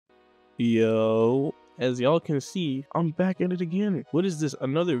Yo, as y'all can see, I'm back at it again. What is this?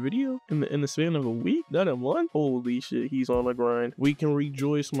 Another video in the span of a week? Not a month? Holy shit, he's on the grind. We can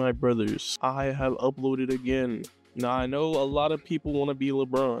rejoice, my brothers. I have uploaded again. Now I know a lot of people want to be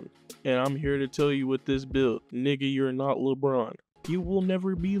LeBron, and I'm here to tell you with this build, nigga, you're not LeBron. You will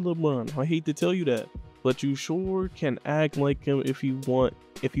never be LeBron. I hate to tell you that, but you sure can act like him if you want.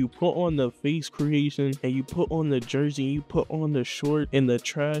 If you put on the face creation and you put on the jersey, you put on the short and the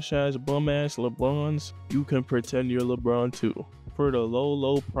trash ass bum ass LeBrons, you can pretend you're LeBron too. For the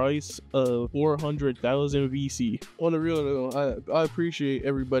low price of 400,000 VC. On the real though, I appreciate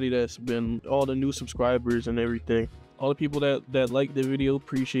everybody that's been, all the new subscribers and everything. All the people that like the video,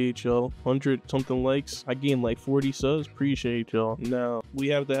 appreciate y'all. 100 something likes. I gained like 40 subs, appreciate y'all. Now, we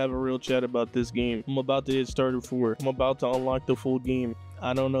have to have a real chat about this game. I'm about to hit starter 4. I'm about to unlock the full game.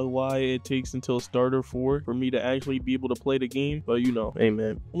 I don't know why it takes until starter 4 for me to actually be able to play the game, but you know, hey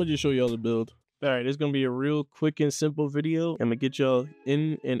man, I'm gonna just show y'all the build. Alright, it's gonna be a real quick and simple video. I'm gonna get y'all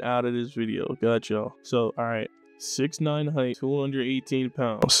in and out of this video. Got y'all. So, alright, 6'9" height, 218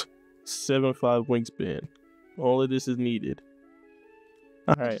 pounds, 7'5" wingspan. All of this is needed.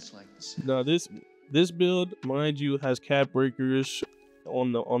 Alright, now this build, mind you, has cap breakers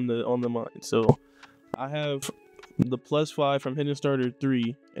on the mine. So I have the +5 from Hidden Starter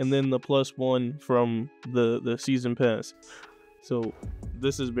 3, and then the +1 from the season pass. So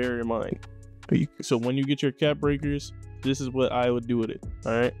this is bear in mind. So when you get your cap breakers, this is what I would do with it.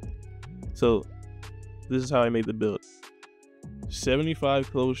 All right. So this is how I made the build.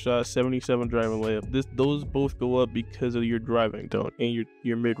 75 close shot, 77 driving layup. Those both go up because of your driving dunk and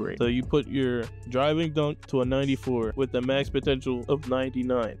your mid-range. So you put your driving dunk to a 94 with the max potential of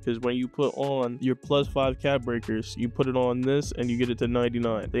 99, because when you put on your +5 cap breakers, you put it on this and you get it to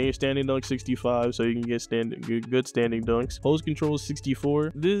 99. Then your standing dunk 65, so you can get good standing dunks. Post control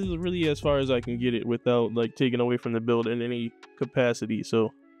 64. This is really as far as I can get it without like taking away from the build in any capacity.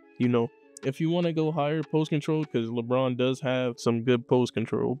 So, you know, if you want to go higher post control, because LeBron does have some good post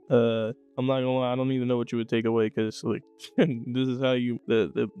control, I'm not gonna lie, I don't even know what you would take away, because like this is how you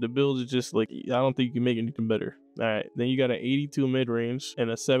the build is just like, I don't think you can make anything better. All right, then you got an 82 mid-range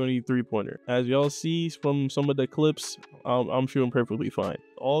and a 73 pointer. As y'all see from some of the clips, I'm shooting perfectly fine.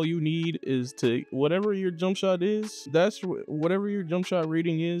 All you need is to, whatever your jump shot is, whatever your jump shot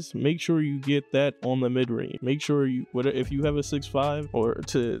rating is, make sure you get that on the mid-range. Make sure you, if you have a 6'5" or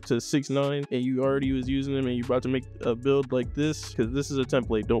to 6'9" and you already was using them and you're about to make a build like this, because this is a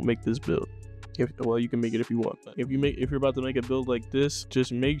template, don't make this build. Well, you can make it if you want. If you're about to make a build like this,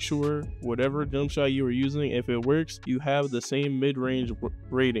 just make sure whatever jump shot you were using, if it works, you have the same mid-range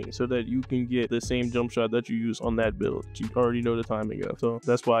rating so that you can get the same jump shot that you use on that build. You already know the timing of. So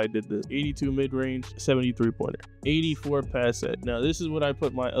that's why I did this. 82 mid-range, 73 pointer, 84 pass set. Now this is what I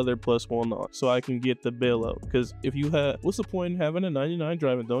put my other +1 on, so I can get the bailout. Because if you have, what's the point in having a 99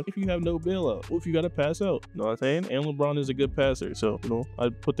 driving dunk if you have no bailout? What if you got to pass out? You know what I'm saying? And LeBron is a good passer, so you know, I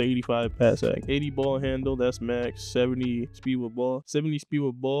put the 85 pass set. 80 ball handle, that's max. 70 speed with ball. 70 speed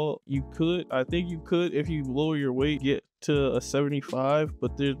with ball. I think you could, if you lower your weight, get to a 75,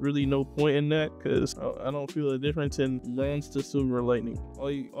 but there's really no point in that, because I don't feel a difference in Lance to Silver Lightning.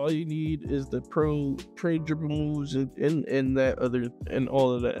 All you need is the pro trade dribble moves and that other, and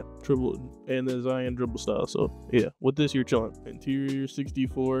all of that dribble and the Zion dribble style. So yeah, with this you're chilling. Interior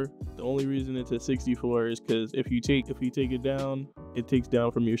 64. The only reason it's at 64 is because if you take it down, it takes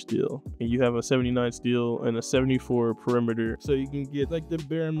down from your steal, and you have a 79 steal and a 74 perimeter, so you can get like the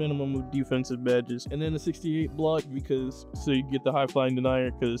bare minimum of defensive badges, and then a 68 block, because so you get the high flying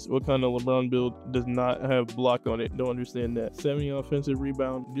denier, because what kind of LeBron build does not have block on it? Don't understand that. 70 offensive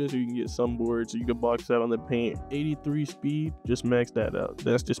rebound, just so you can get some boards, so you can box out on the paint. 83 speed, just max that out.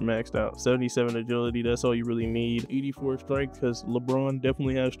 That's just maxed out. 77 agility, that's all you really need. 84 strength, because LeBron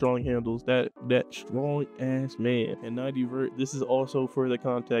definitely has strong handles. That strong ass man. And 90 vert, this is also for the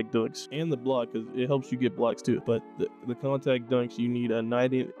contact dunks and the block, because it helps you get blocks too. But the contact dunks, you need a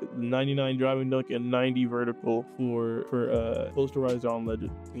 99 driving dunk and 90 vertical for posterized on legend.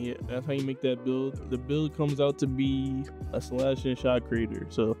 Yeah, that's how you make that build. The build comes out to be a slash and shot creator.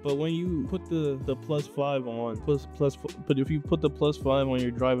 So, but when you put the +5 on, but if you put the +5 on your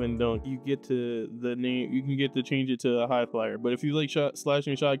driving dunk, you get to the name. You can get to change it to a high flyer. But if you like slash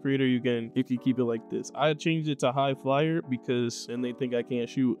and shot creator, you can keep it like this. I changed it to high flyer because then they think I can't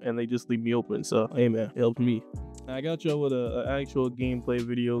shoot and they just leave me open. So hey man, it helped me. I got y'all with a actual gameplay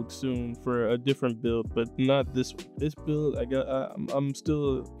video soon for a different build, but not this one. This build, I'm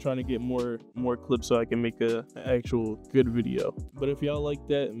still trying to get more clips so I can make a actual good video. But if y'all like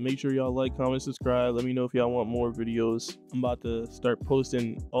that, make sure y'all like, comment, subscribe. Let me know if y'all want more videos. I'm about to start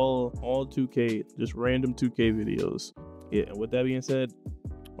posting all 2K, just random 2K videos. Yeah, and with that being said,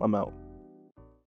 I'm out.